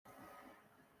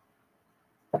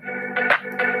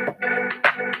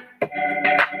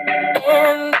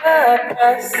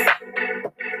press.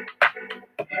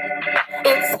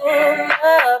 It's in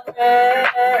the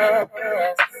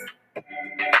press.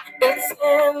 It's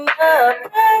in the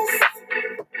press.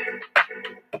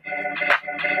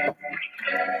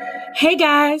 Hey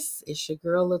guys, it's your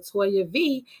girl Latoya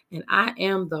V, and I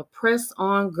am the Press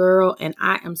On Girl, and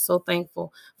I am so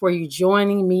thankful for you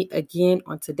joining me again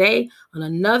on today on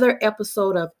another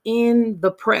episode of In the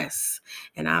Press.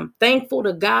 And I'm thankful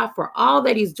to God for all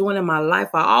that He's doing in my life.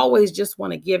 I always just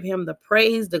want to give Him the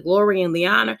praise, the glory, and the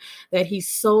honor that He's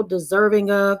so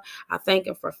deserving of. I thank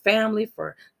Him for family,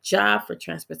 for job, for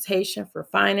transportation, for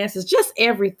finances, just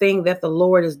everything that the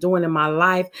Lord is doing in my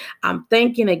life. I'm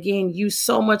thanking again you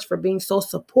so much for being so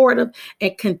supportive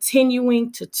and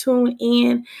continuing to tune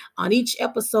in on each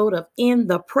episode of In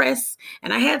the Press.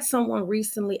 And I had someone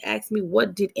recently ask me,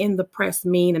 what did In the Press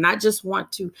mean? And I just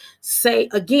want to say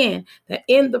again that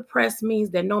In the Press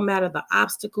means that no matter the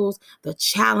obstacles, the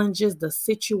challenges, the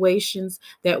situations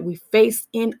that we face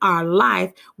in our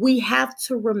life, we have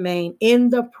to remain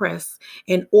in the press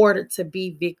in order to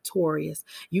be victorious.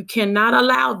 You cannot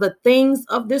allow the things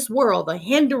of this world, the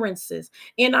hindrances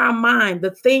in our mind,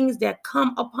 the things that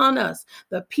come upon us,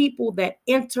 the people that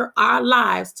enter our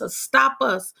lives to stop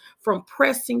us from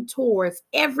pressing towards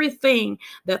everything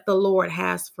that the Lord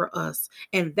has for us.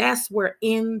 And that's where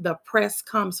In the Press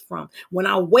comes from. When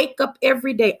I wake up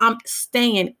every day, I'm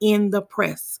staying in the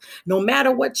press. No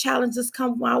matter what challenges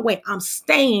come my way, I'm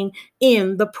staying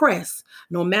in the press.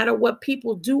 No matter what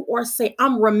people do or say,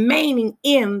 I'm remaining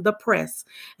in the press.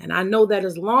 And I know that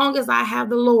as long as I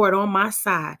have the Lord on my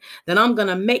side, then I'm going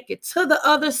to make it to the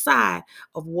other side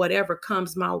of whatever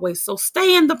comes my way. So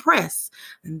stay in the press.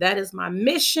 And that is my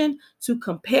mission, to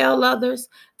compel others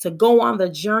to go on the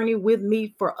journey with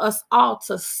me, for us all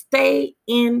to stay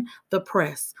in the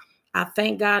press. I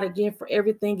thank God again for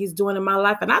everything He's doing in my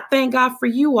life. And I thank God for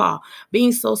you all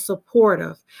being so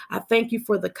supportive. I thank you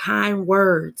for the kind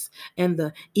words and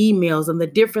the emails and the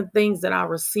different things that I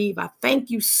receive. I thank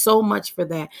you so much for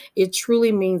that. It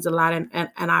truly means a lot. And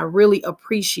I really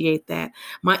appreciate that.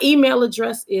 My email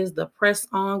address is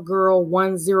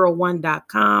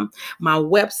thepressongirl101.com. My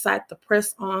website, The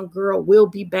Press On Girl, will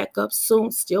be back up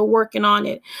soon. Still working on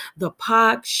it. The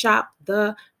Pog Shop,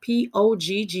 the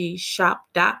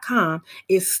POGGshop.com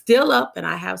is still up, and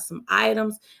I have some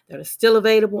items that are still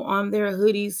available on there,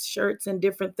 hoodies, shirts, and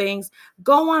different things.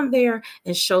 Go on there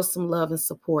and show some love and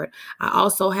support. I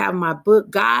also have my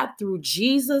book, God Through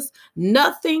Jesus.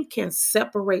 Nothing can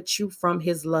separate you from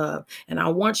His love. And I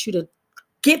want you to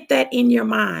get that in your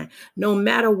mind. No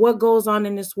matter what goes on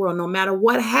in this world, no matter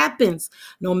what happens,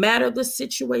 no matter the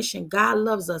situation, God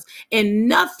loves us, and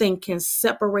nothing can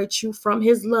separate you from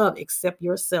His love except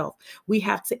yourself. We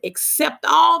have to accept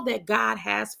all that God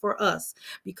has for us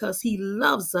because He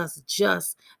loves us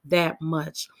just that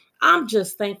much. I'm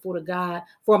just thankful to God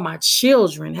for my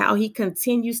children, how He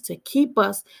continues to keep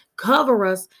us, cover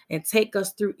us, and take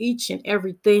us through each and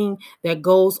everything that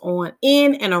goes on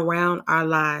in and around our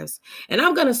lives. And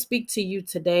I'm going to speak to you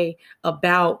today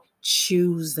about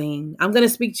choosing. I'm going to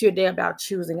speak to you today about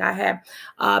choosing. I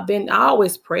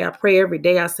always pray. I pray every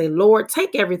day. I say, Lord,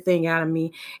 take everything out of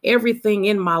me, everything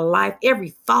in my life,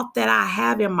 every thought that I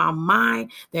have in my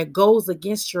mind that goes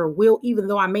against your will, even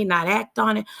though I may not act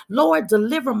on it. Lord,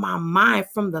 deliver my mind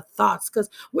from the thoughts, because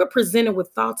we're presented with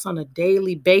thoughts on a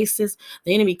daily basis.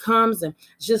 The enemy comes and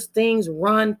just things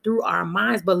run through our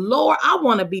minds. But Lord, I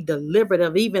want to be delivered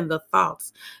of even the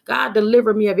thoughts. God,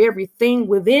 deliver me of everything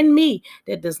within me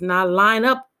that does not line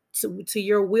up to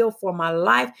your will for my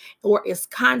life, or is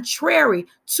contrary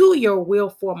to your will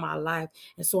for my life.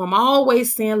 And so I'm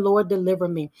always saying, Lord, deliver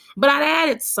me. But I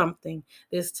added something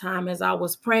this time as I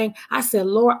was praying. I said,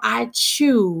 Lord, I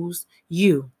choose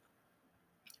you.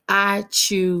 I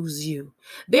choose you.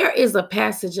 There is a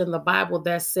passage in the Bible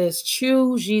that says,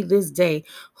 choose ye this day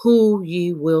who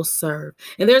ye will serve.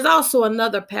 And there's also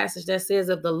another passage that says,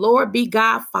 if the Lord be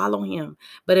God, follow Him.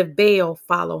 But if Baal,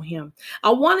 follow him. I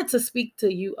wanted to speak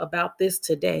to you about this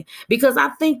today because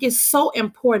I think it's so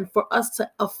important for us to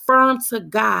affirm to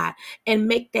God and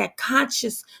make that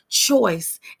conscious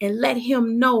choice and let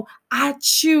Him know, I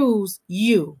choose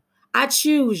you. I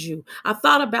choose you. I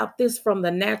thought about this from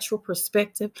the natural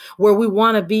perspective where we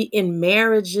want to be in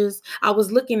marriages. I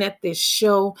was looking at this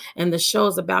show, and the show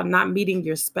is about not meeting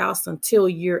your spouse until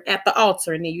you're at the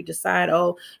altar. And then you decide,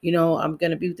 oh, I'm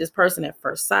going to be with this person at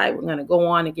first sight. We're going to go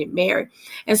on and get married.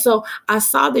 And so I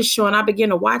saw this show and I began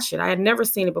to watch it. I had never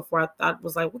seen it before. I thought it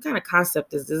was like, what kind of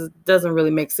concept is this? It doesn't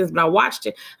really make sense. But I watched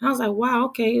it and I was like, wow,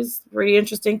 okay, it's pretty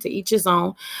interesting, to each his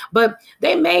own. But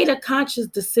they made a conscious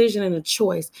decision and a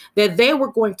choice that they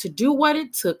were going to do what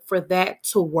it took for that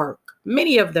to work.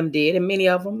 Many of them did, and many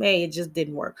of them, hey, it just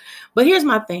didn't work. But here's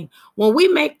my thing. When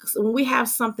we have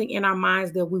something in our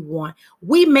minds that we want,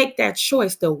 we make that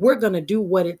choice that we're going to do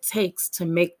what it takes to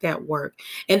make that work.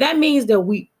 And that means that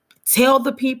you tell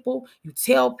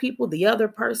people, the other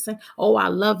person, oh, I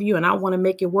love you and I want to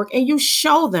make it work. And you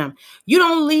show them. You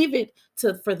don't leave it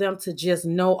for them to just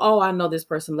know, oh, I know this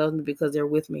person loves me because they're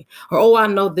with me. Or, oh, I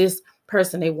know this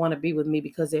person, they want to be with me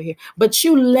because they're here. But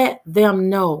you let them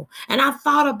know. And I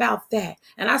thought about that.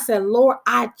 And I said, Lord,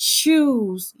 I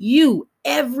choose you.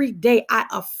 Every day I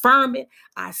affirm it.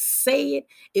 I say it.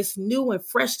 It's new and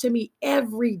fresh to me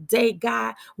every day,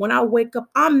 God. When I wake up,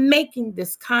 I'm making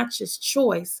this conscious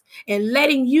choice and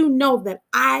letting you know that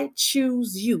I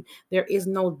choose you. There is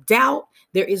no doubt.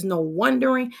 There is no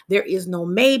wondering. There is no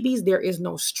maybes. There is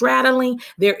no straddling.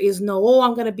 There is no, oh,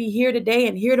 I'm going to be here today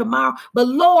and here tomorrow. But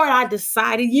Lord, I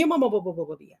decided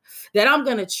that I'm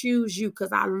going to choose you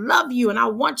because I love you and I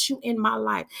want you in my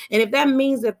life. And if that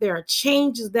means that there are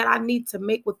changes that I need to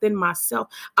make within myself,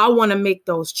 I want to make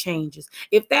those changes.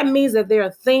 If that means that there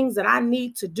are things that I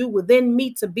need to do within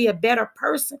me to be a better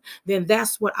person, then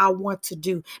that's what I want to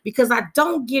do, because I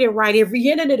don't get it right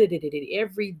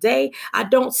every day. I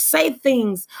don't say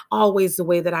things always the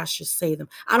way that I should say them.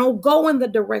 I don't go in the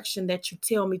direction that you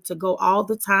tell me to go all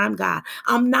the time, God.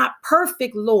 I'm not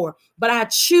perfect, Lord, but I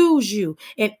choose you.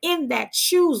 And in that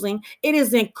choosing, it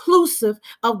is inclusive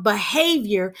of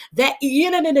behavior that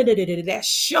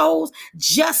shows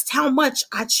just how much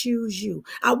I choose you.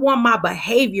 I want my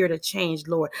behavior to change,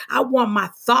 Lord. I want my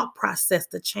thought process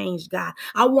to change, God.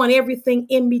 I want everything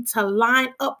in me to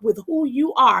line up with who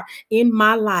you are in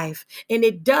my life. And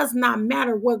it does not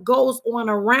matter what goes on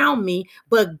around me,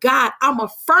 but God, I'm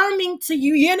affirming to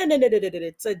you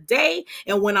today.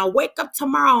 And when I wake up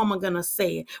tomorrow, I'm going to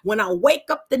say it. When I wake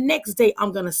up the next day,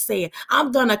 I'm going to say it.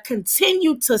 I'm going to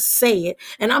continue to say it.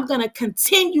 And I'm going to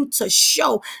continue to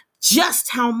show just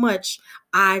how much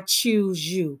I choose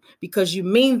you, because you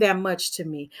mean that much to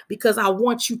me, because I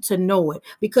want you to know it,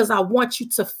 because I want you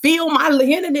to feel my,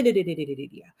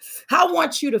 I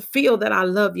want you to feel that I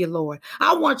love you, Lord.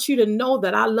 I want you to know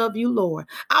that I love you, Lord.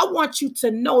 I want you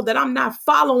to know that I'm not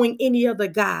following any other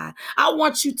God. I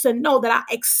want you to know that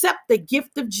I accept the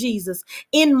gift of Jesus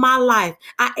in my life.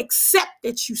 I accept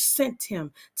that you sent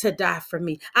him to die for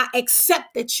me. I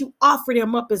accept that you offered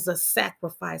him up as a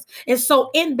sacrifice. And so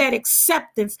in that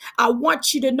acceptance, I want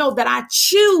you to know that I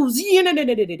choose.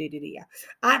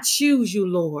 I choose you,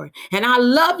 Lord. And I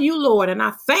love you, Lord. And I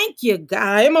thank you,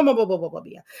 God.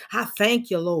 I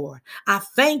thank you, Lord. I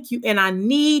thank you. And I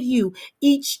need you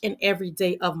each and every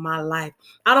day of my life.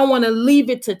 I don't want to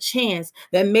leave it to chance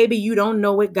that maybe you don't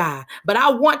know it, God. But I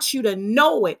want you to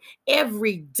know it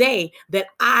every day that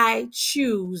I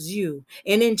choose you.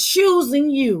 And in choosing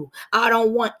you, I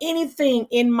don't want anything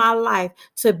in my life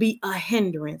to be a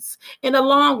hindrance. And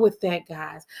along with that,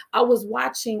 guys, I was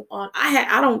watching on,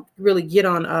 I don't really get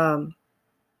on, I'm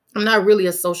not really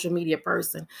a social media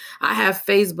person. I have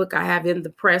Facebook. I have In the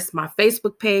Press, my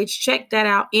Facebook page. Check that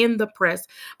out, In the Press.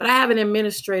 But I have an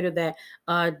administrator that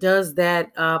does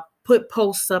that, put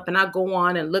posts up, and I go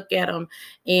on and look at them.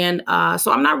 And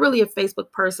so I'm not really a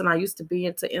Facebook person. I used to be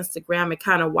into Instagram and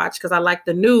kind of watch because I like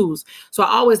the news. So I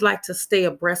always like to stay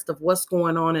abreast of what's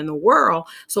going on in the world.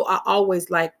 So I always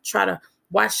like try to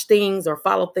watch things or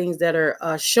follow things that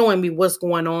are showing me what's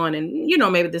going on, and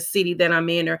maybe the city that I'm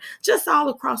in or just all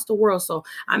across the world. So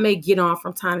I may get on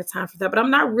from time to time for that, but I'm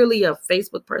not really a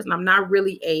Facebook person. I'm not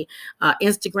really a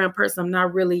Instagram person. I'm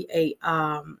not really a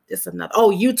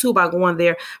YouTube. I go on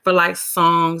there for like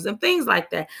songs and things like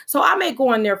that. So I may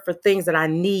go on there for things that I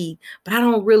need, but I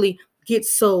don't really get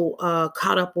so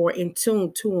caught up or in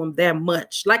tune to them that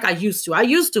much like I used to.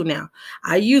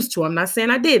 I'm not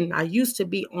saying I didn't. I used to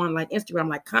be on like Instagram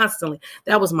like constantly.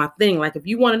 That was my thing. Like if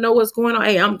you want to know what's going on,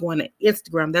 hey, I'm going to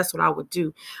Instagram. That's what I would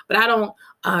do. But I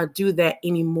don't do that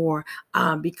anymore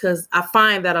because I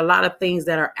find that a lot of things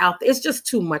that are out there, it's just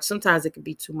too much. Sometimes it can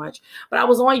be too much. But I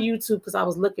was on YouTube because I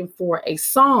was looking for a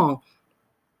song.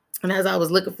 And as I was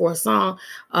looking for a song,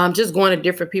 just going to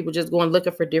different people,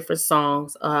 looking for different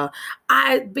songs,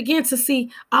 I began to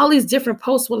see all these different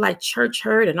posts with like church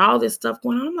hurt and all this stuff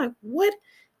going on. I'm like, what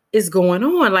is going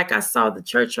on? Like I saw the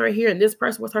church hurt here, and this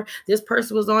person was hurt. This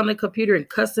person was on the computer and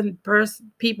cussing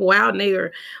people out, and they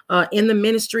were in the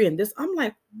ministry. And this, I'm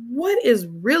like, what is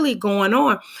really going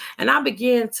on? And I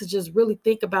began to just really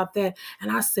think about that.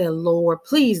 And I said, Lord,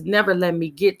 please never let me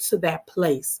get to that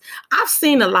place. I've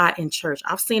seen a lot in church.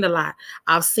 I've seen a lot.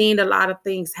 I've seen a lot of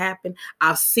things happen.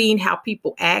 I've seen how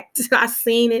people act. I've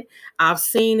seen it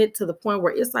to the point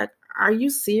where it's like, are you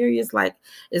serious? Like,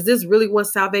 is this really what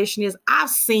salvation is? I've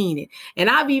seen it. And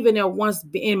I've even at once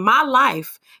in my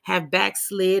life have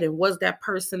backslid and was that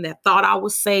person that thought I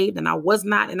was saved and I was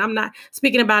not. And I'm not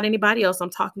speaking about anybody else. I'm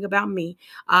talking about me.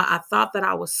 I thought that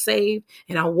I was saved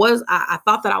and I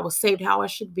thought that I was saved how I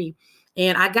should be.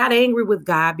 And I got angry with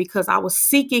God because I was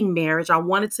seeking marriage. I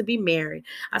wanted to be married.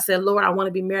 I said, Lord, I want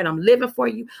to be married. I'm living for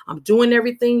you. I'm doing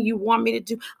everything you want me to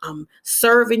do. I'm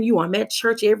serving you. I'm at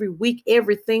church every week.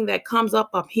 Everything that comes up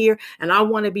here. And I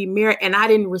want to be married. And I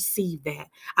didn't receive that.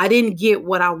 I didn't get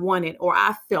what I wanted, or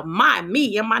I felt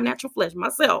me in my natural flesh,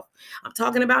 myself. I'm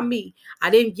talking about me. I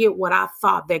didn't get what I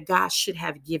thought that God should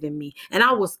have given me. And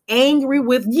I was angry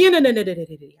with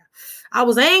I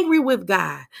was angry with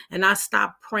God, and I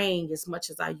stopped praying as much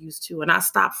as I used to, and I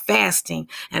stopped fasting,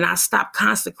 and I stopped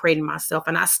consecrating myself,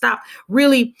 and I stopped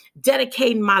really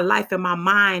dedicating my life and my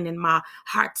mind and my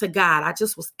heart to God. I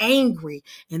just was angry,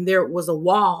 and there was a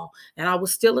wall, and I would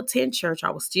still attend church.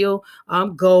 I would still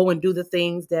go and do the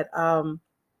things that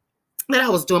I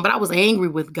was doing, but I was angry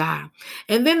with God.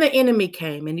 And then the enemy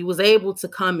came and he was able to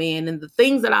come in, and the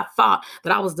things that I thought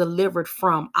that I was delivered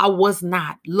from, I was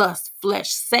not: lust, flesh,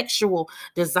 sexual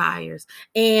desires.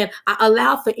 And I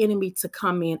allowed the enemy to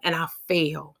come in, and I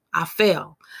failed. I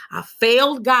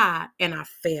failed God, and I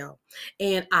failed.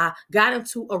 And I got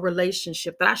into a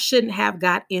relationship that I shouldn't have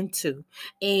got into.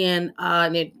 And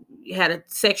it had a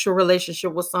sexual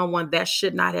relationship with someone that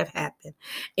should not have happened.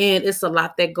 And it's a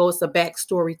lot that goes, a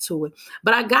backstory to it.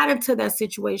 But I got into that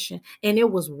situation, and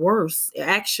it was worse.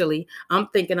 Actually, I'm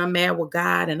thinking I'm mad with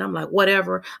God, and I'm like,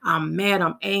 whatever. I'm mad.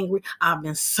 I'm angry. I've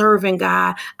been serving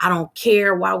God. I don't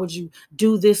care. Why would you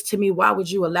do this to me? Why would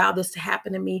you allow this to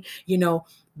happen to me?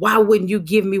 Why wouldn't you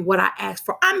give me what I asked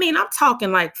for? I mean, I'm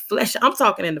talking like flesh. I'm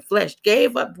talking in the flesh.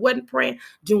 Gave up, wasn't praying,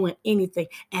 doing anything.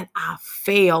 And I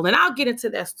failed. And I'll get into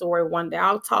that story one day.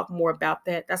 I'll talk more about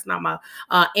that. That's not my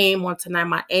aim on tonight.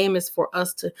 My aim is for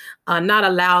us to not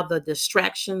allow the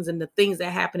distractions and the things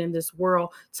that happen in this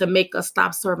world to make us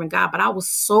stop serving God. But I was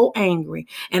so angry,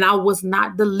 and I was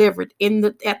not delivered in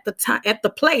the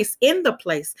place,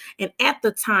 and at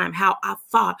the time how I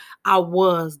thought I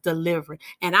was delivered.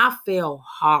 And I fell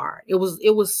hard. It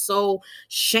was so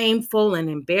shameful and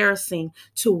embarrassing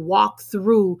to walk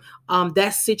through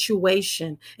that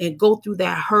situation and go through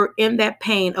that hurt and that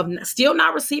pain of still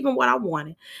not receiving what I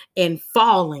wanted, and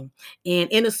falling, and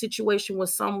in a situation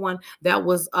with someone that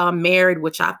was married,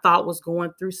 which I thought was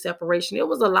going through separation. It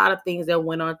was a lot of things that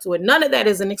went on to it. None of that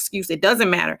is an excuse. It doesn't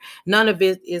matter. None of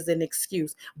it is an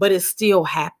excuse, but it still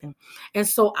happened. And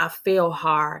so I fell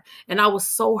hard, and I was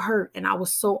so hurt, and I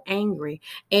was so angry.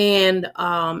 And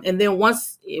then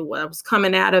once I was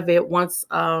coming out of it,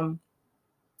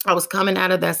 I was coming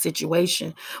out of that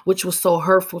situation, which was so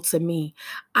hurtful to me,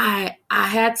 I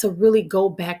had to really go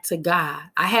back to God.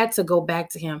 I had to go back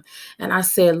to him. And I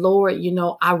said, Lord,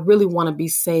 I really want to be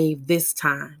saved this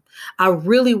time. I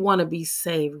really want to be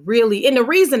saved, really. And the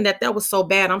reason that was so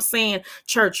bad, I'm saying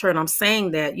church hurt. I'm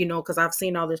saying that, because I've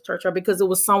seen all this church hurt, because it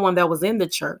was someone that was in the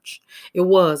church. It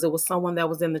was someone that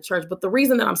was in the church. But the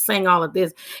reason that I'm saying all of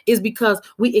this is because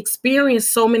we experience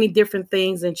so many different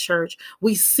things in church.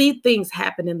 We see things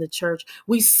happen in the church.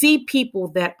 We see people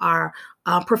that are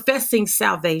professing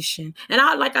salvation. And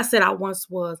like I said, I once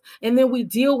was. And then we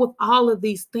deal with all of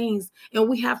these things, and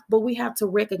we have to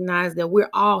recognize that we're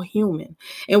all human,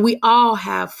 and we all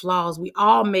have flaws. We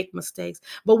all make mistakes,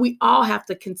 but we all have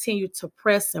to continue to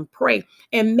press and pray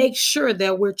and make sure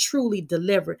that we're truly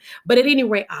delivered. But at any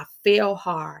rate, I fell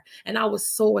hard, and I was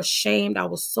so ashamed. I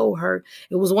was so hurt.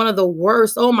 It was one of the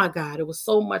worst. Oh my God, it was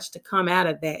so much to come out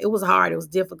of that. It was hard. It was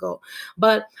difficult.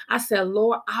 But I said,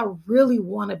 Lord, I really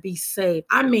want to be saved.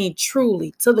 I mean,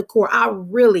 truly, to the core, I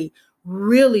really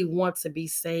want to be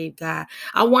saved, God.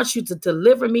 I want you to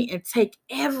deliver me and take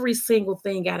every single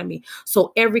thing out of me.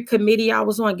 So every committee I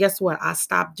was on, guess what? I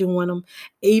stopped doing them.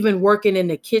 Even working in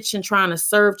the kitchen, trying to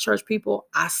serve church people,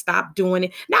 I stopped doing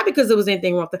it. Not because there was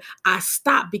anything wrong with it. I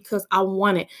stopped because I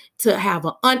wanted to have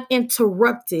an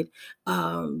uninterrupted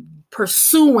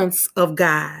pursuance of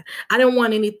God. I didn't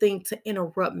want anything to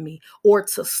interrupt me or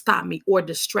to stop me or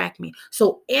distract me.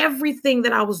 So everything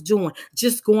that I was doing,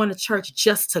 just going to church,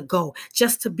 just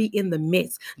to be in the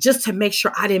midst, just to make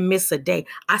sure I didn't miss a day,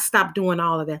 I stopped doing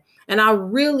all of that. And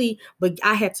but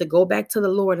I had to go back to the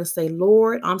Lord and say,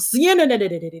 Lord, I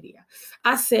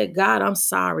said, God, I'm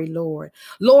sorry, Lord.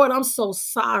 Lord, I'm so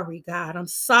sorry, God. I'm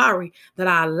sorry that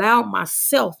I allowed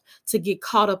myself to get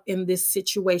caught up in this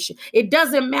situation. It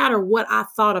doesn't matter what I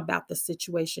thought about the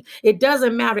situation. It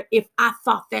doesn't matter if I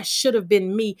thought that should have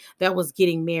been me that was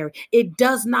getting married. It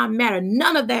does not matter.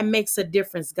 None of that makes a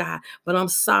difference, God. But I'm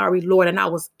sorry, Lord. And I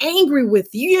was angry with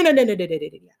you.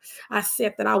 I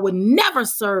said that I would never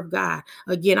serve God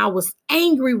again. I was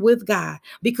angry with God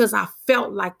because I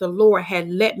felt like the Lord had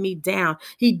let me down.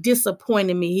 He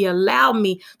disappointed me. He allowed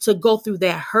me to go through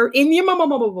that hurt and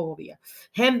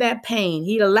that pain.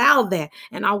 He allowed that.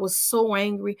 And I was so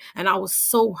angry and I was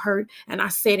so hurt. And I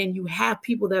said, and you have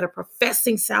people that are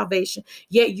professing salvation,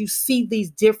 yet you see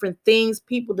these different things,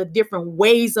 people, the different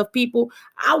ways of people.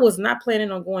 I was not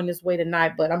planning on going this way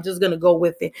tonight, but I'm just going to go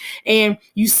with it. And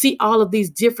you see all of these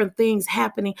different things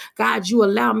happening. God, you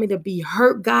allowed me to be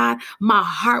hurt, God. My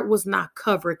heart was not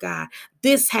covered, God.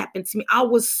 This happened to me. I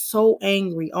was so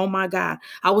angry. Oh my God.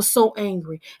 I was so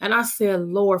angry. And I said,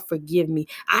 Lord, forgive me.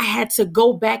 I had to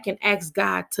go back and ask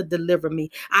God to deliver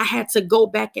me. I had to go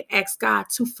back and ask God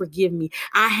to forgive me.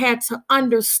 I had to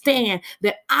understand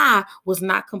that I was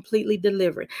not completely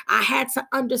delivered. I had to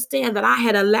understand that I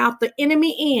had allowed the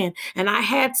enemy in, and I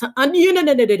had to understand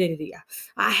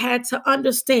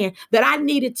that I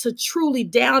needed to truly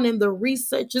down in the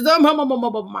researches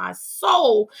of my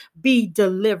soul be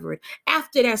delivered.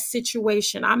 After that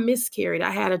situation, I miscarried.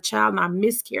 I had a child and I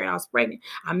miscarried. I was pregnant.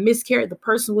 I miscarried. The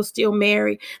person was still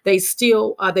married. They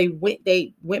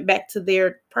went back to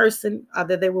their person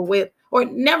that they were with, or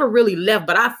never really left,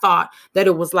 but I thought that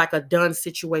it was like a done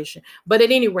situation. But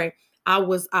at any rate,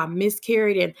 I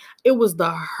miscarried, and it was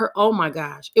the hurt. Oh my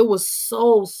gosh. It was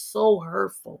so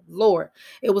hurtful. Lord,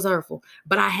 it was hurtful,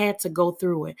 but I had to go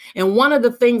through it. And one of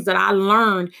the things that I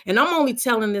learned, and I'm only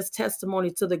telling this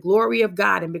testimony to the glory of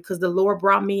God and because the Lord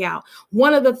brought me out.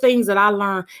 One of the things that I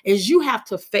learned is you have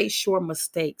to face your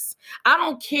mistakes. I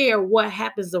don't care what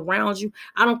happens around you.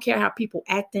 I don't care how people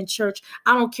act in church.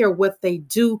 I don't care what they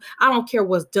do. I don't care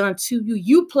what's done to you.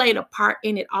 You played a part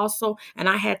in it also, and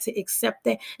I had to accept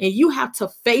that. And you have to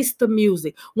face the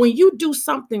music. When you do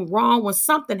something wrong, when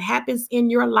something happens in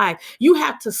your life, you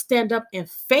have to stand up and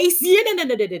face it.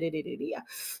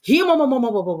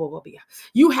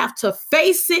 You have to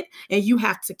face it, and you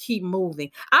have to keep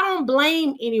moving. I don't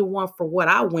blame anyone for what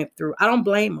I went through. I don't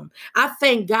blame them. I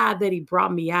thank God that he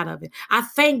brought me out of it. I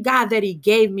thank God that he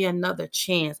gave me another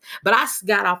chance. But I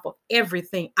got off of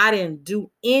everything. I didn't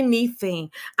do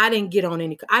anything. I didn't get on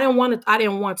any. I didn't want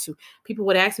to. People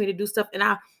would ask me to do stuff, and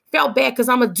I felt bad because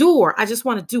I'm a doer. I just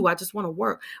want to do. I just want to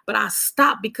work. But I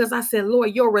stopped because I said,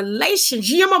 Lord, your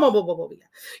relationship,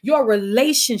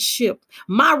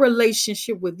 my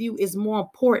relationship with you is more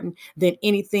important than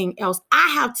anything else. I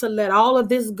have to let all of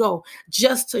this go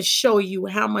just to show you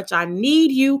how much I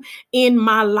need you in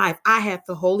my life. I had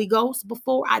the Holy Ghost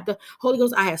before. I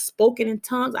had spoken in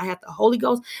tongues. I had the Holy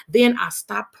Ghost. Then I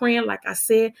stopped praying, like I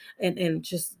said, and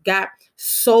just got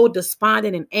so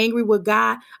despondent and angry with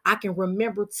God. I can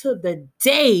remember to the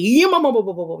day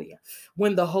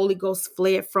when the Holy Ghost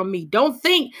fled from me. Don't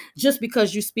think just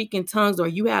because you speak in tongues or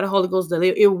you had a Holy Ghost that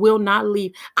it will not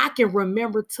leave. I can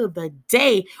remember to the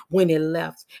day when it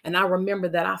left. And I remember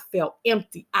that I felt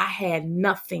empty. I had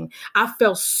nothing. I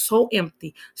felt so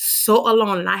empty, so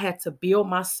alone. And I had to build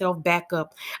myself back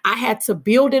up. I had to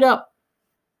build it up.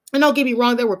 And don't get me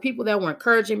wrong, there were people that were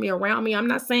encouraging me around me. I'm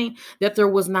not saying that there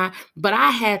was not, but I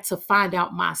had to find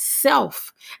out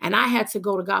myself, and I had to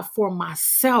go to God for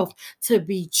myself to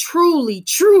be truly,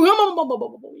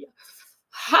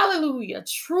 hallelujah,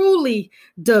 truly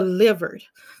delivered.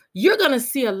 You're going to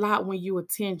see a lot when you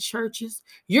attend churches.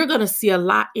 You're going to see a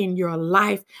lot in your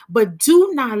life, but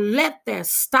do not let that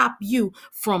stop you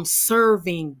from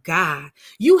serving God.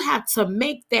 You have to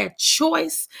make that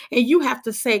choice, and you have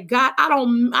to say, God, I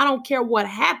don't care what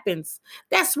happens.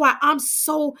 That's why I'm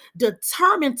so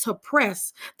determined to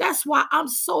press. That's why I'm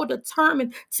so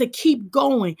determined to keep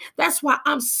going. That's why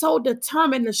I'm so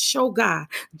determined to show God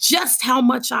just how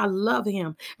much I love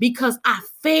him, because I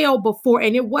failed before,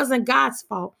 and it wasn't God's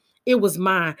fault. It was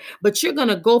mine. But you're going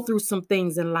to go through some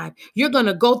things in life. You're going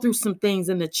to go through some things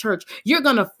in the church. You're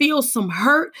going to feel some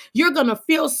hurt. You're going to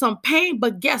feel some pain.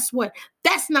 But guess what?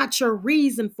 That's not your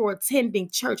reason for attending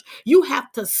church. You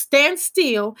have to stand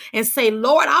still and say,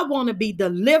 Lord, I want to be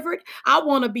delivered. I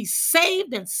want to be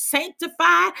saved and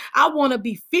sanctified. I want to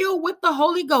be filled with the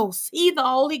Holy Ghost, see the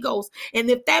Holy Ghost. And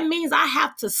if that means I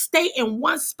have to stay in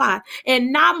one spot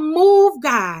and not move,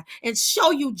 God, and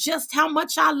show you just how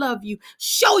much I love you,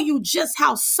 show you just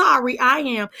how sorry I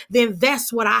am, then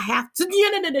that's what I have to do.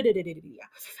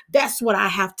 That's what I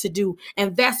have to do.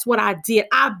 And that's what I did.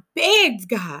 I begged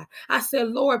God. I said,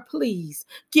 Lord, please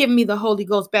give me the Holy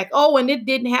Ghost back. Oh, and it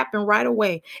didn't happen right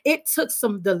away. It took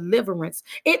some deliverance.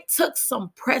 It took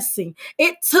some pressing.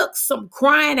 It took some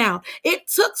crying out. It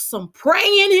took some praying.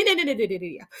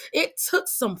 It took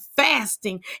some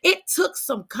fasting. It took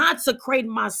some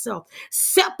consecrating myself,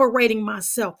 separating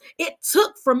myself. It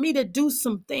took for me to do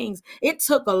some things. It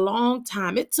took a long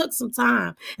time. It took some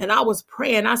time. And I was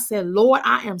praying. I said, Lord,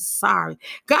 I am sorry.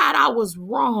 God, I was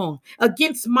wrong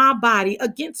against my body,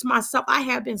 against myself. I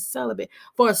have been celibate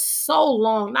for so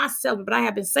long, not celibate, but I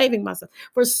have been saving myself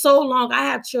for so long. I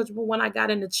had children, but when I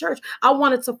got into church, I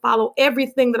wanted to follow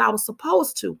everything that I was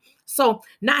supposed to. So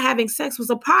not having sex was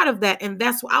a part of that. And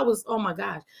that's what I was, oh my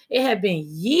gosh, it had been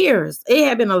years. It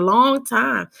had been a long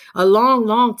time, a long,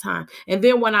 long time. And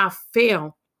then when I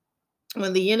fell,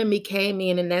 when the enemy came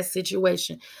in that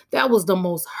situation, that was the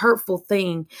most hurtful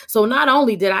thing. So not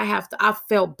only did I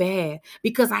felt bad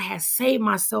because I had saved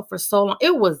myself for so long.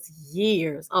 It was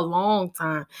years, a long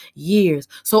time, years.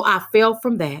 So I fell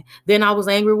from that. Then I was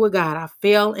angry with God. I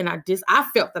fell and I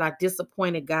felt that I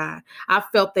disappointed God. I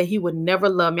felt that he would never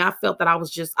love me. I felt that I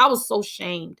was so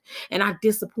shamed and I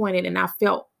disappointed and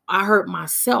I hurt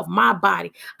myself, my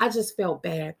body. I just felt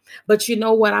bad. But you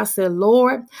know what? I said,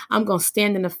 Lord, I'm going to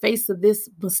stand in the face of this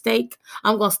mistake.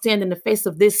 I'm going to stand in the face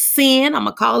of this sin. I'm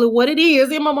going to call it what it is.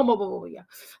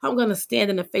 I'm going to stand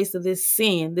in the face of this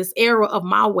sin, this error of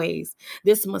my ways,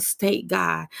 this mistake,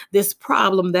 God, this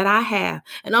problem that I have.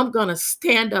 And I'm going to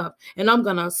stand up and I'm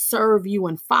going to serve you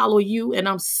and follow you. And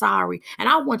I'm sorry. And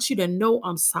I want you to know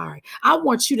I'm sorry. I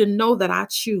want you to know that I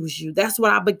choose you. That's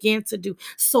what I began to do.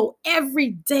 So every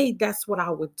day, that's what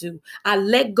I would do. I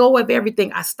let go of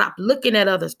everything. I stopped looking at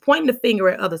others, pointing the finger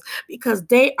at others, because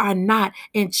they are not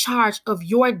in charge of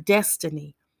your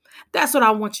destiny. That's what I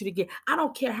want you to get. I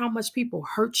don't care how much people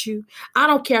hurt you. I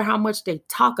don't care how much they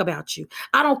talk about you.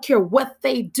 I don't care what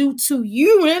they do to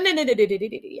you.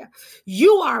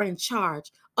 You are in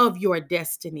charge of your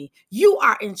destiny. You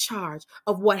are in charge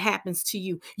of what happens to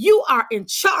you. You are in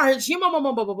charge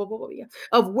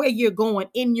of where you're going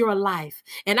in your life.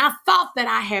 And I thought that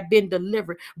I had been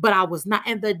delivered, but I was not.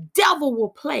 And the devil will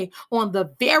play on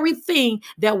the very thing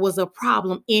that was a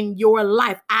problem in your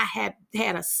life. I had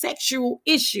a sexual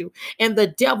issue and the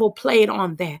devil played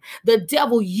on that. The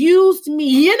devil used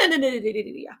me.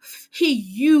 He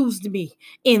used me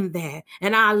in that.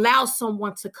 And I allowed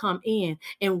someone to come in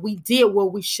and we did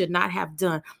what we should not have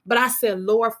done. But I said,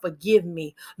 Lord, forgive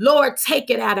me. Lord, take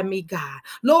it out of me, God.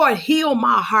 Lord, heal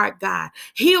my heart, God.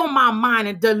 Heal my mind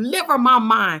and deliver my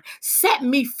mind. Set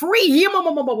me free.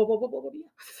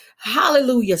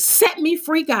 Hallelujah. Set me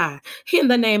free, God, in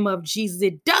the name of Jesus.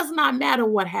 It does not matter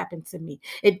what happened to me.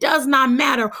 It does not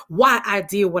matter why I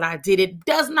did what I did. It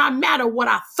does not matter what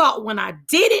I thought when I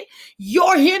did it.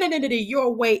 Your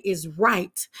way is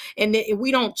right. And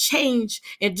we don't change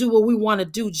and do what we want to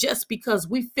do just because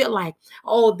we feel like,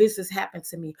 oh, this has happened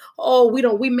to me. Oh,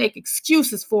 we make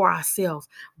excuses for ourselves,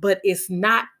 but it's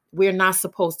not. We're not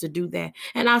supposed to do that.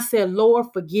 And I said, Lord,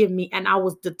 forgive me. And I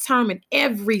was determined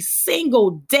every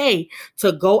single day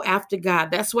to go after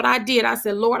God. That's what I did. I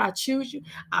said, Lord, I choose you.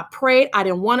 I prayed. I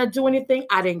didn't want to do anything.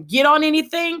 I didn't get on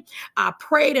anything. I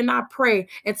prayed and I prayed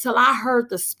until I heard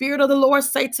the Spirit of the Lord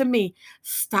say to me,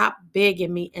 stop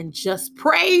begging me and just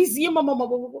praise you.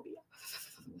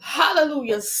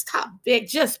 Hallelujah. Stop begging.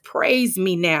 Just praise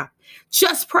me now.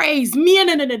 Just praise me.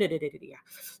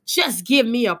 Just give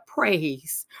me a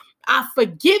praise. I've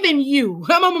forgiven you.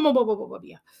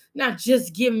 Now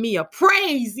just give me a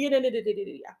praise.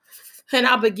 And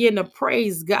I began to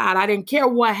praise God. I didn't care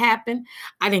what happened.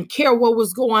 I didn't care what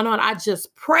was going on. I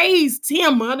just praised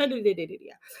him.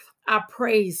 I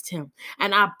praised him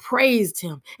and I praised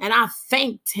him and I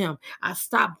thanked him. I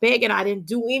stopped begging. I didn't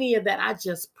do any of that. I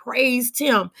just praised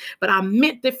him, but I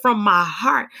meant it from my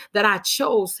heart that I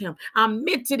chose him. I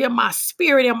meant it in my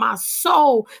spirit and my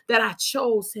soul that I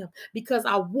chose him because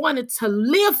I wanted to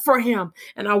live for him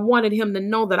and I wanted him to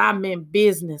know that I meant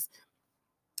business.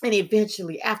 And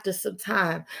eventually, after some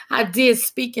time, I did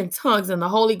speak in tongues and the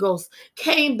Holy Ghost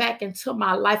came back into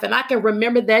my life. And I can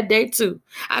remember that day too.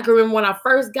 I can remember when I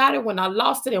first got it, when I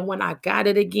lost it, and when I got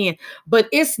it again. But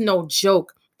it's no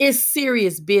joke. It's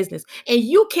serious business. And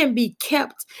you can be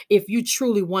kept if you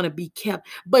truly want to be kept.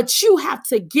 But you have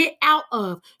to get out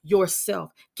of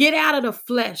yourself. Get out of the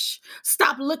flesh.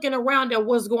 Stop looking around at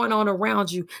what's going on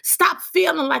around you. Stop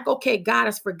feeling like, okay, God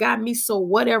has forgotten me, so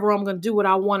whatever, I'm going to do what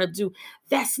I want to do.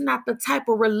 That's not the type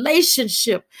of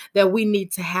relationship that we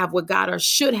need to have with God or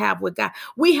should have with God.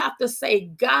 We have to say,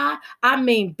 God, I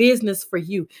mean business for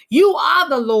you. You are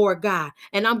the Lord God,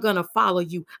 and I'm going to follow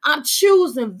you. I'm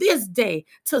choosing this day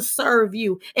to serve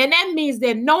you. And that means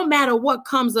that no matter what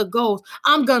comes or goes,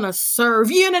 I'm going to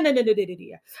serve you.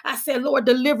 I said, Lord,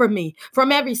 deliver me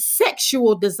from every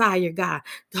sexual desire, God.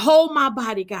 Hold my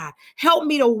body, God. Help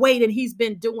me to wait. And he's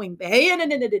been doing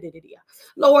that.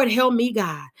 Lord, help me,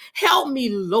 God. Help me,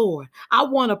 Lord. I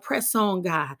want to press on,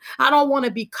 God. I don't want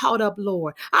to be caught up,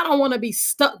 Lord. I don't want to be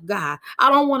stuck, God. I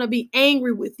don't want to be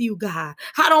angry with you, God.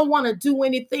 I don't want to do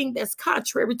anything that's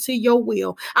contrary to your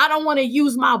will. I don't want to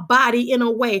use my body in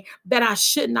a way that I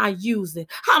should not use it.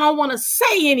 I don't want to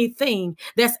say anything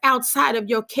that's outside of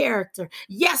your character.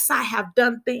 Yes, I have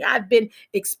done things. I've been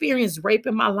experienced rape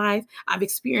in my life. I've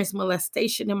experienced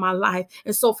molestation in my life.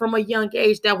 And so from a young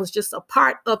age, that was just a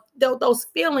part of those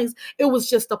feelings. It was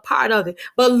just a part of it.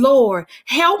 But Lord,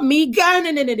 help me, God.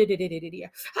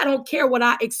 I don't care what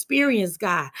I experienced,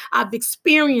 God. I've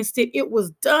experienced it. It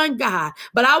was done, God.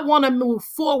 But I want to move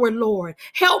forward, Lord.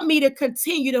 Help me to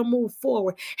continue to move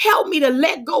forward. Help me to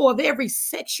let go of every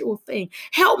sexual thing.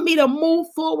 Help me to move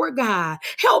forward, God.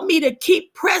 Help me to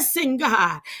keep pressing,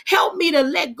 God. Help me to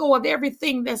let go of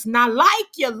everything that's not like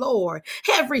you, Lord.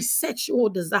 Every sexual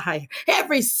desire,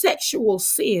 every sexual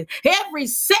sin, every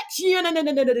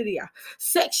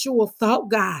sexual thought,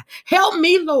 God. Help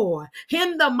me, Lord,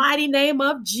 in the mighty name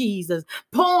of Jesus.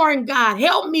 Porn, God,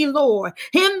 help me, Lord,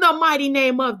 in the mighty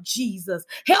name of Jesus.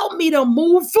 Help me to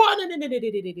move forward.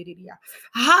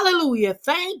 Hallelujah.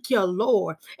 Thank you,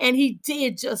 Lord. And he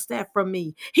did just that for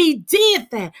me. He did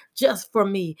that just for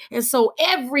me. And so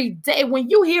every day when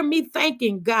you hear me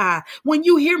thanking God, when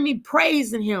you hear me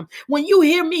praising him, when you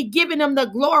hear me giving him the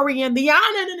glory and the honor,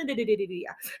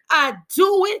 I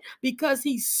do it because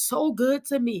he's so good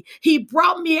to me. He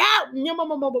brought me out.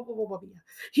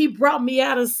 He brought me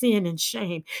out of sin and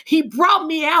shame. He brought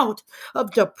me out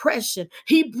of depression.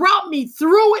 He brought me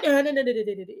through it.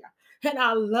 And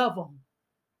I love him.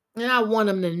 And I want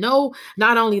him to know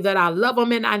not only that I love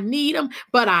him and I need him,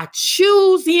 but I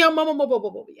choose him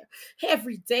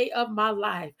every day of my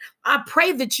life. I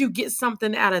pray that you get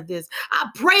something out of this. I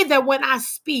pray that when I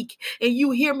speak and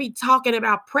you hear me talking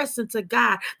about pressing to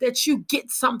God, that you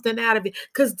get something out of it,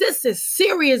 because this is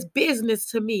serious business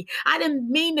to me. I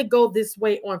didn't mean to go this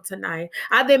way on tonight.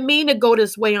 I didn't mean to go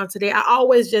this way on today. I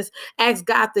always just ask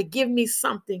God to give me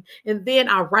something, and then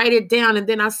I write it down, and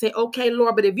then I say, okay,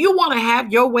 Lord, but if you want to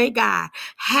have your way, God,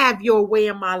 have your way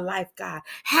in my life, God.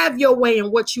 Have your way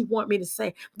in what you want me to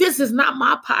say. This is not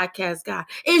my podcast, God.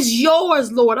 It's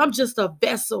yours, Lord. I'm just a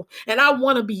vessel, and I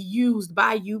want to be used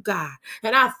by you, God.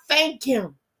 And I thank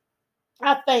him.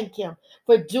 I thank him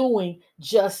for doing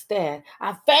just that.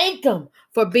 I thank him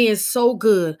for being so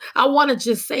good. I want to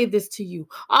just say this to you.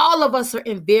 All of us are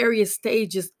in various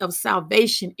stages of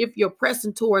salvation if you're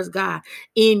pressing towards God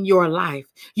in your life.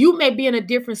 You may be in a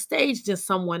different stage than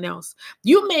someone else.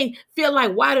 You may feel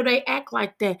like, why do they act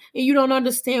like that? And you don't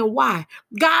understand why.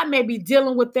 God may be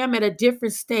dealing with them at a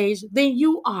different stage than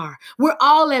you are. We're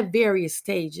all at various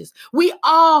stages. We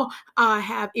all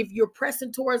have, if you're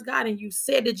pressing towards God and you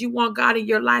said that you want God in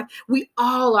your life, we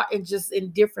all are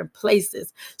in different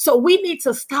places. So we need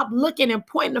to stop looking and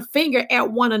pointing a finger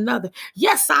at one another.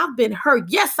 Yes, I've been hurt.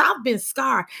 Yes, I've been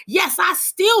scarred. Yes, I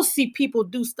still see people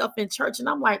do stuff in church, and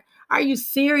I'm like, are you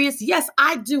serious? Yes,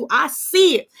 I do. I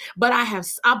see it, but I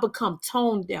become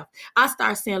tone deaf. I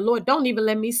start saying, Lord, don't even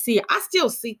let me see it. I still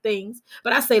see things,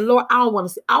 but I say, Lord, I don't want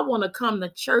to see. I want to come to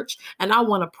church and I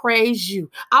want to praise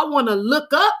you. I want to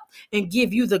look up and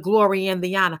give you the glory and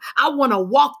the honor. I want to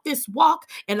walk this walk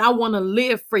and I want to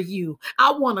live for you.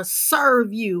 I want to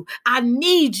serve you. I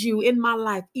need you in my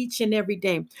life each and every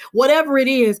day. Whatever it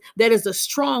is that is a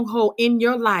stronghold in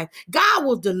your life, God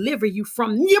will deliver you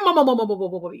from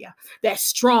that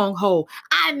stronghold.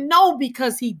 I know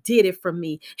because he did it for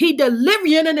me. He deliver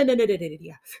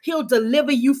you. He'll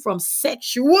deliver you from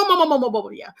sexual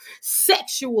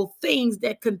things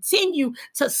that continue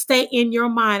to stay in your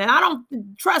mind. And I don't,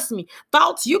 trust me,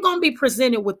 thoughts, you're going to be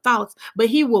presented with thoughts, but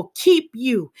he will keep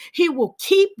you. He will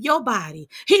keep your body.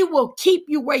 He will keep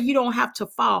you where you don't have to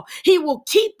fall. He will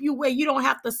keep you where you don't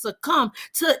have to succumb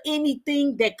to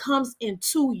anything that comes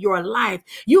into your life.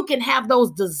 You can have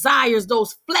those desires,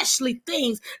 those fleshly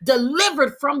things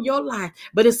delivered from your life,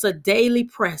 but it's a daily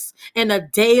press and a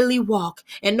daily walk.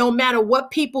 And no matter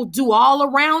what people do all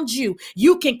around you,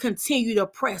 you can continue to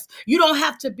press. You don't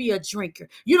have to be a drinker.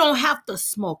 You don't have to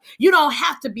smoke. You don't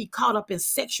have to be caught up in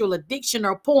sexual addiction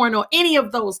or porn or any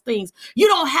of those things. You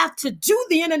don't have to do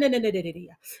the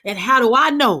and how do I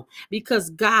know? Because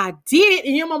God did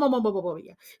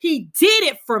it. He did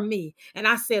it for me. And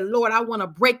I said, Lord, I want to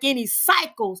break any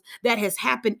cycles that has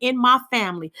happened in my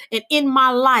family and in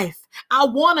my life. I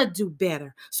want to do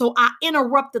better. So I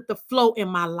interrupted the flow in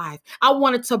my life. I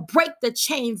wanted to break the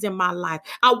chains in my life.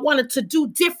 I wanted to do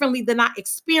differently than I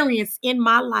experienced in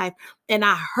my life. And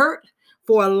I hurt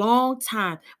for a long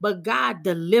time, but God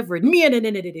delivered me.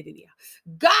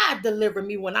 God delivered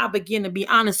me when I begin to be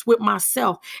honest with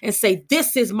myself and say,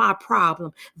 this is my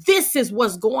problem. This is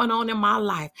what's going on in my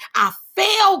life. I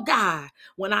failed God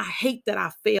when I hate that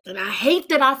I failed. And I hate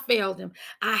that I failed him.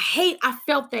 I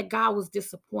felt that God was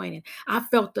disappointed. I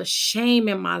felt the shame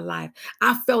in my life.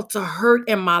 I felt the hurt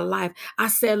in my life. I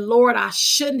said, Lord, I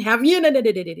shouldn't have.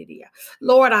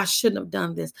 Lord, I shouldn't have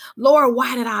done this. Lord,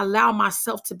 why did I allow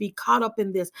myself to be caught up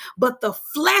in this? But the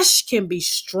flesh can be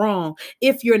strong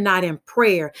if you're not in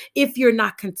prayer, if you're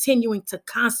not continuing to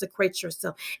consecrate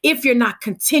yourself, if you're not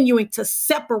continuing to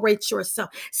separate yourself.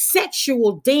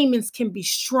 Sexual demons can be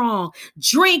strong.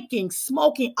 Drinking,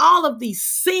 smoking, all of these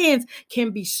sins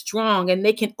can be strong and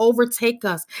they can overtake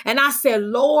us. And I said,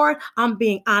 Lord, I'm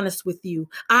being honest with you.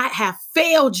 I have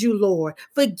failed you, Lord.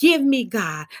 Forgive me,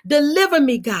 God. Deliver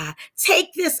me, God.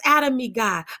 Take this out of me,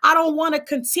 God. I don't want to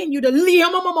continue to live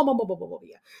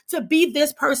to be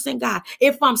this person, God.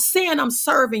 If I'm saying I'm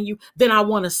serving you, then I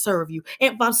want to serve you.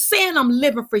 If I'm saying I'm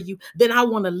living for you, then I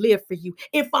want to live for you.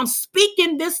 If I'm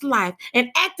speaking this life and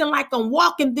acting like I'm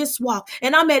walking this walk,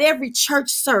 and I'm at every church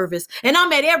service, and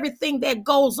I'm at everything that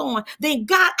goes on, then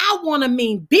God, I want to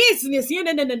mean business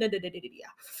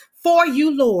for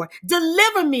you, Lord.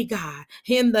 Deliver me, God,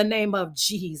 in the name of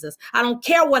Jesus. I don't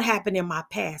care what happened in my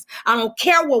past. I don't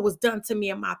care what was done to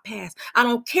me in my past. I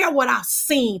don't care what I've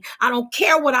seen. I don't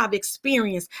care what I've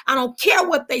experienced. I don't care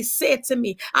what they said to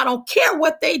me. I don't care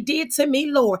what they did to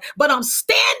me, Lord, but I'm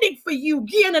standing for you.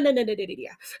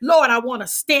 Lord, I want to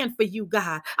stand for you,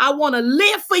 God. I want to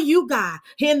live for you, God,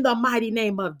 in the mighty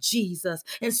name of Jesus.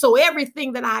 And so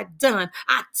everything that I'd done,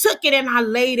 I took it and I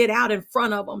laid it out in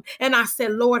front of them. And I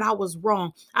said, Lord, I was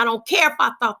wrong. I don't care if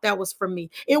I thought that was for me.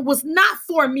 It was not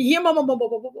for me.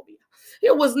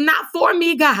 It was not for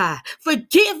me, God.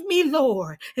 Forgive me,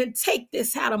 Lord, and take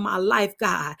this out of my life,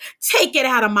 God. Take it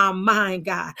out of my mind,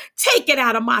 God. Take it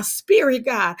out of my spirit,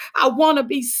 God. I want to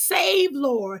be saved,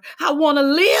 Lord. I want to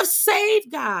live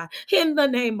saved, God, in the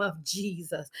name of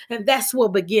Jesus. And that's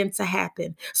what began to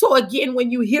happen. So again, when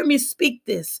you hear me speak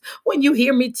this, when you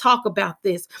hear me talk about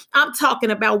this, I'm talking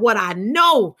about what I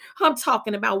know. I'm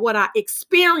talking about what I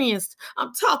experienced.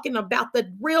 I'm talking about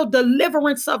the real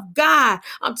deliverance of God.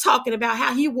 I'm talking about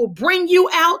how he will bring you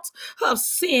out of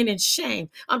sin and shame.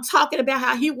 I'm talking about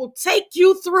how he will take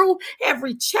you through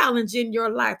every challenge in your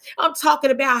life. I'm talking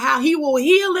about how he will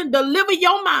heal and deliver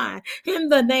your mind in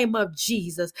the name of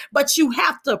Jesus. But you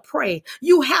have to pray.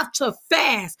 You have to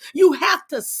fast. You have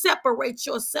to separate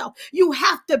yourself. You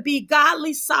have to be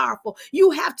godly sorrowful.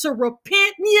 You have to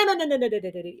repent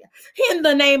in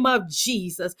the name of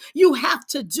Jesus. You have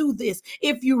to do this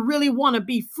if you really want to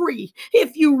be free,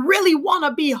 if you really want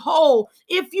to be whole,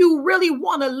 if you really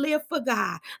want to live for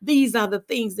God. These are the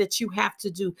things that you have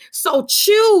to do. So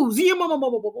choose.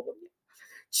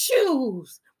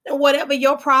 Choose. And whatever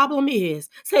your problem is,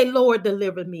 say, Lord,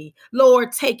 deliver me.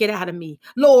 Lord, take it out of me.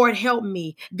 Lord, help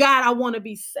me. God, I want to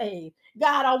be saved.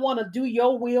 God, I want to do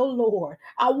your will, Lord.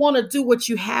 I want to do what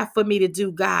you have for me to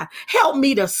do, God. Help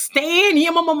me to stand.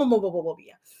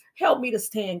 Help me to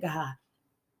stand, God.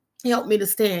 Help me to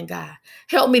stand, God.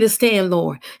 Help me to stand,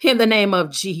 Lord, in the name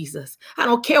of Jesus. I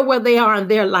don't care where they are in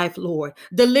their life, Lord.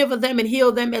 Deliver them and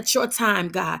heal them at your time,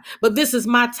 God. But this is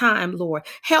my time, Lord.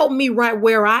 Help me right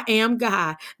where I am,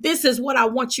 God. This is what I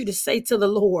want you to say to the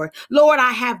Lord. Lord,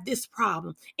 I have this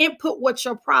problem. Input what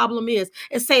your problem is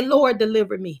and say, Lord,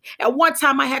 deliver me. At one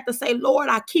time, I had to say, Lord,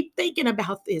 I keep thinking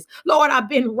about this. Lord, I've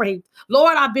been raped.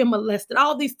 Lord, I've been molested.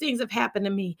 All these things have happened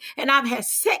to me. And I've had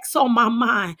sex on my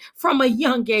mind from a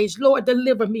young age. bondage. Lord,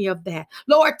 deliver me of that.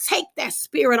 Lord, take that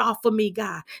spirit off of me,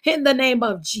 God, in the name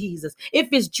of Jesus. If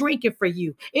it's drinking for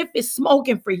you, if it's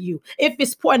smoking for you, if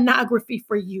it's pornography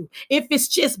for you, if it's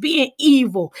just being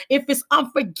evil, if it's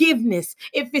unforgiveness,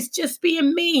 if it's just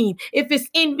being mean, if it's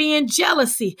envy and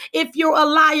jealousy, if you're a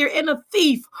liar and a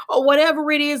thief, or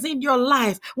whatever it is in your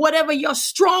life, whatever your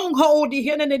stronghold,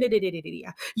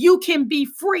 you can be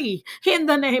free in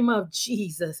the name of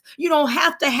Jesus. You don't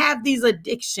have to have these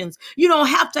addictions. You don't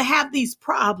have to have these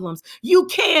problems. You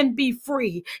can be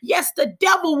free. Yes, the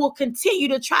devil will continue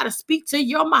to try to speak to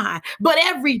your mind, but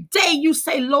every day you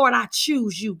say, Lord, I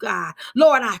choose you, God.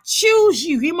 Lord, I choose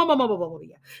you.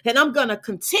 And I'm going to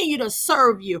continue to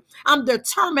serve you. I'm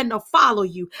determined to follow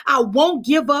you. I won't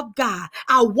give up, God.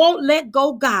 I won't let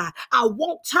go, God. I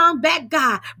won't turn back,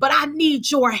 God, but I need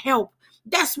your help.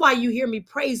 That's why you hear me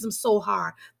praise him so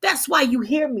hard. That's why you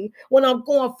hear me when I'm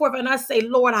going forth and I say,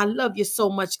 Lord, I love you so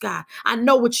much, God. I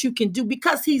know what you can do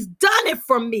because he's done it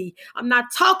for me. I'm not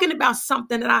talking about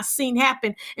something that I've seen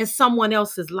happen in someone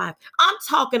else's life. I'm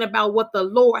talking about what the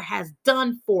Lord has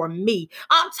done for me.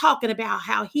 I'm talking about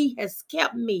how he has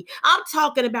kept me. I'm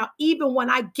talking about even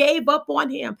when I gave up on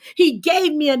him, he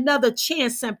gave me another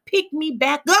chance and picked me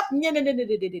back up.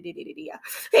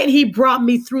 And he brought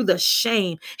me through the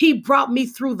shame. He brought me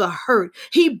through the hurt.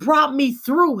 He brought me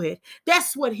through it.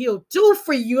 That's what he'll do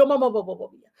for you.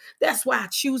 That's why I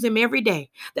choose him every day.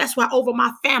 That's why over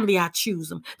my family, I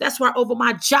choose him. That's why over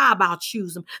my job, I'll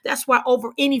choose him. That's why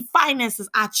over any finances,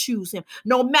 I choose him.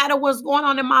 No matter what's going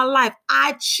on in my life,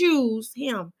 I choose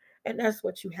him. And that's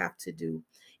what you have to do.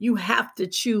 You have to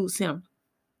choose him.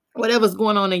 Whatever's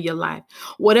going on in your life,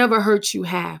 whatever hurt you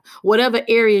have, whatever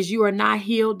areas you are not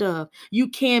healed of, you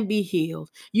can be healed.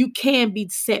 You can be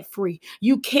set free.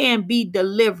 You can be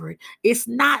delivered. It's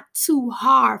not too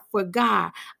hard for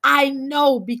God. I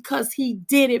know because he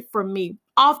did it for me.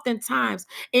 Oftentimes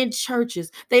in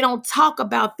churches, they don't talk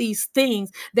about these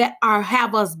things that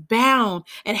have us bound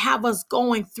and have us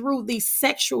going through these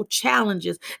sexual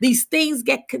challenges, these things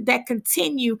that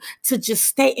continue to just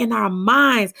stay in our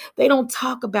minds. They don't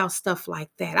talk about stuff like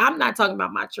that. I'm not talking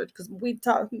about my church because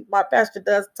my pastor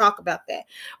does talk about that.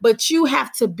 But you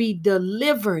have to be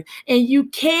delivered, and you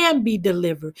can be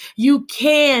delivered. You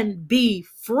can be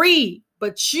free,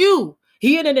 but you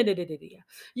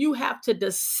have to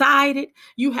decide it.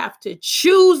 You have to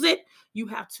choose it. You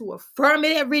have to affirm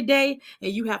it every day.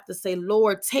 And you have to say,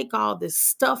 Lord, take all this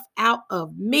stuff out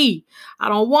of me. I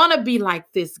don't want to be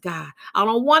like this, God. I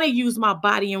don't want to use my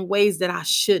body in ways that I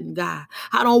shouldn't, God.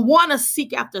 I don't want to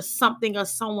seek after something or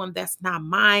someone that's not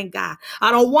mine, God.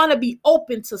 I don't want to be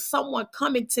open to someone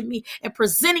coming to me and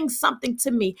presenting something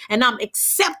to me, and I'm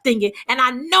accepting it. And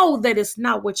I know that it's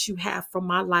not what you have for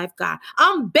my life, God.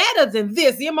 I'm better than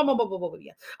this.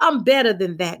 I'm better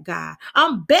than that, God.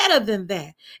 I'm better than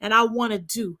that. And I want to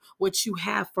do what you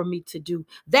have for me to do.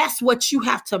 That's what you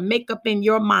have to make up in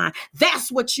your mind.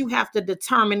 That's what you have to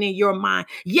determine in your mind.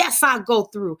 Yes, I go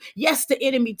through. Yes, the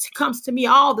enemy comes to me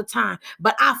all the time,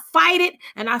 but I fight it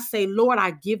and I say, Lord, I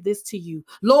give this to you.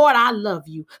 Lord, I love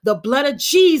you. The blood of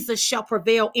Jesus shall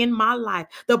prevail in my life.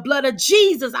 The blood of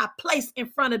Jesus I place in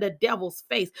front of the devil's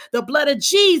face. The blood of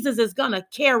Jesus is going to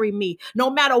carry me.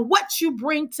 No matter what you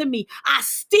bring to me, I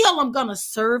still am going to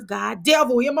serve God.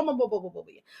 Devil,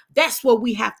 that's what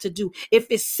we have to do. If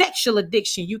it's sexual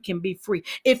addiction, you can be free.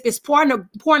 If it's porn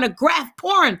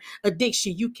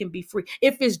addiction, you can be free.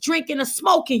 If it's drinking or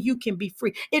smoking, you can be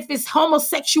free. If it's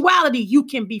homosexuality, you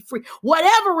can be free.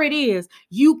 Whatever it is,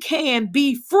 you can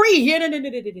be free.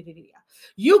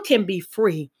 You can be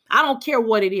free. I don't care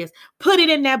what it is. Put it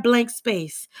in that blank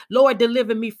space. Lord,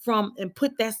 deliver me from, and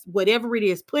put that, whatever it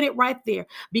is, put it right there,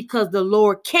 because the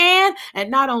Lord can, and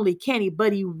not only can he,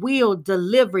 but he will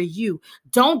deliver you.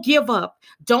 Don't give up.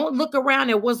 Don't look around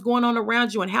at what's going on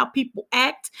around you and how people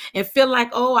act and feel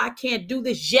like, oh, I can't do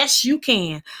this. Yes, you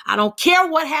can. I don't care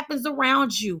what happens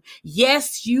around you.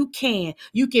 Yes, you can.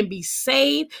 You can be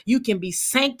saved. You can be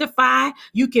sanctified.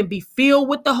 You can be filled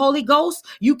with the Holy Ghost.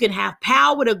 You can have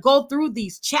power to go through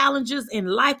these challenges in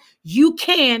life. You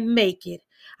can make it.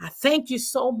 I thank you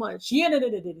so much.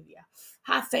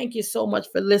 I thank you so much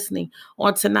for listening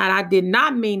on tonight. I did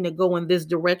not mean to go in this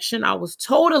direction. I was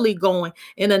totally going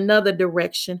in another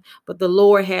direction, but the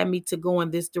Lord had me to go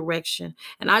in this direction.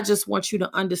 And I just want you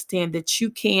to understand that you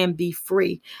can be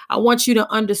free. I want you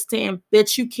to understand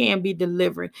that you can be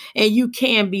delivered and you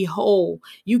can be whole.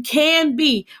 You can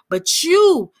be, but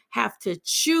you have to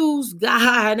choose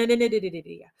God.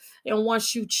 And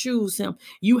once you choose him,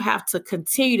 you have to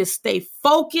continue to stay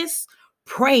focused,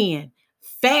 praying,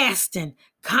 fasting,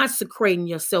 consecrating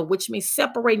yourself, which means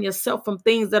separating yourself from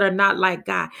things that are not like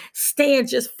God. Staying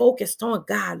just focused on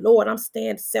God. Lord, I'm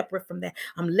staying separate from that.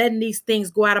 I'm letting these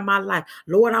things go out of my life.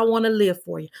 Lord, I want to live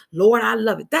for you. Lord, I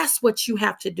love it. That's what you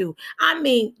have to do. I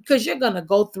mean, because you're going to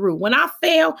go through. When I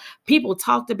failed, people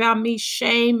talked about me,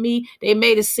 shamed me. They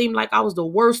made it seem like I was the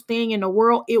worst thing in the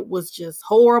world. It was just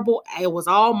horrible. It was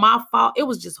all my fault. It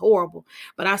was just horrible.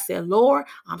 But I said, Lord,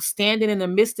 I'm standing in the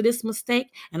midst of this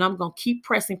mistake and I'm going to keep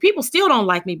pressing. People still don't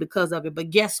like me because of it. But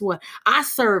guess what? I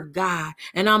serve God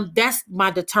and that's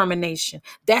my determination.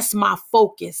 That's my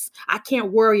focus. I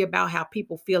can't worry about how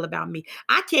people feel about me.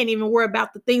 I can't even worry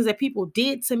about the things that people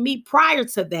did to me prior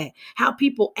to that, how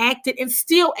people acted and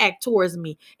still act towards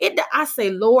me. I say,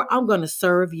 Lord, I'm going to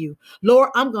serve you. Lord,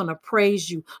 I'm going to praise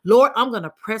you. Lord, I'm going to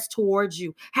press towards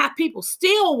you. Have people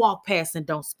still walk past and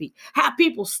don't speak. Have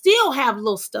people still have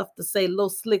little stuff to say, little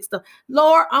slick stuff.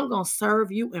 Lord, I'm going to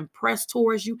serve you and press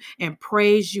towards you and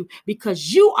praise you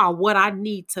because you are what I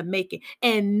need to make it.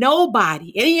 And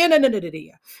nobody,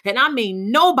 and I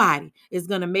mean nobody is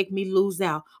going to make me lose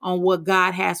out on what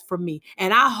God has for me.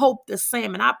 And I hope the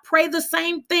same. And I pray the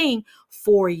same thing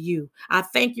for you. I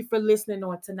thank you for listening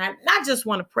on tonight. And I just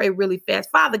want to pray really fast.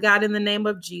 Father God, in the name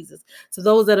of Jesus, to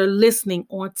those that are listening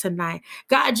on tonight,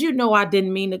 God, you know I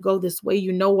didn't mean to go this way.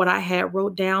 You know what I had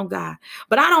wrote down, God.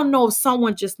 But I don't know if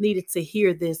someone just needed to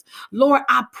hear this. Lord,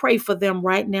 I pray for them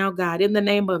right now, God, in the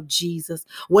name of Jesus.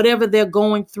 Whatever they're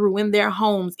going through in their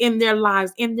homes, in their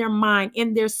lives, in their mind,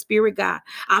 in their spirit, God,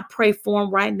 I pray for them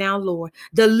right now, Lord.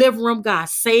 Deliver them, God.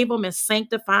 Save them and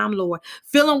sanctify them, Lord.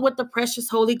 Fill them with the precious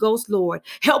Holy Ghost, Lord.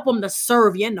 Help them to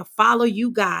serve you and to follow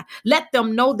you, God. Let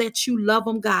them know that you love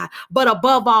them, God. But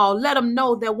above all, let them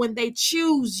know that when they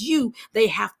choose you, they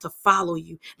have to follow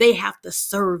you. They have to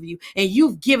serve you. And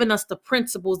you've given us the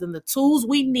principles and the tools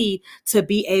we need to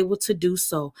be able to do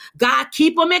so. God,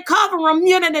 keep them and cover them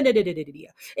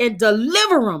and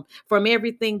deliver them from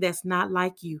everything that's not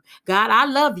like you. God, I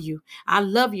love you. I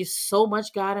love you so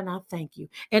much, God, and I thank you.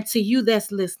 And to you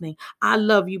that's listening, I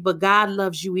love you, but God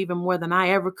loves you even more than I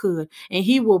ever could. And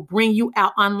he will bring you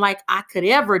out unlike I could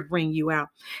ever bring you out.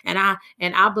 And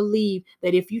I believe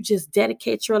that if you just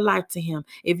dedicate your life to him,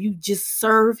 if you just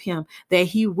serve him, that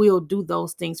he will do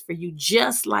those things for you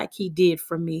just like he did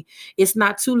for me. It's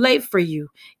not too late for you.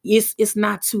 It's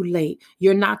not too late.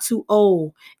 You're not too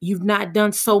old. You've not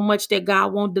done so much that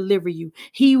God won't deliver you.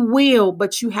 He will,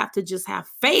 but you have to just have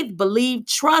faith, believe,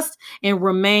 trust, and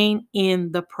remain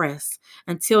in the press.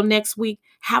 Until next week,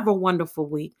 have a wonderful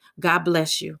week. God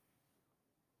bless you.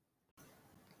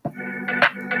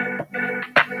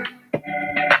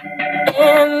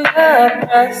 In the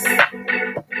press,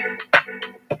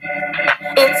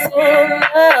 it's in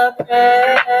the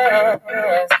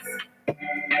press,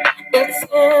 it's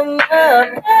in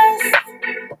the press.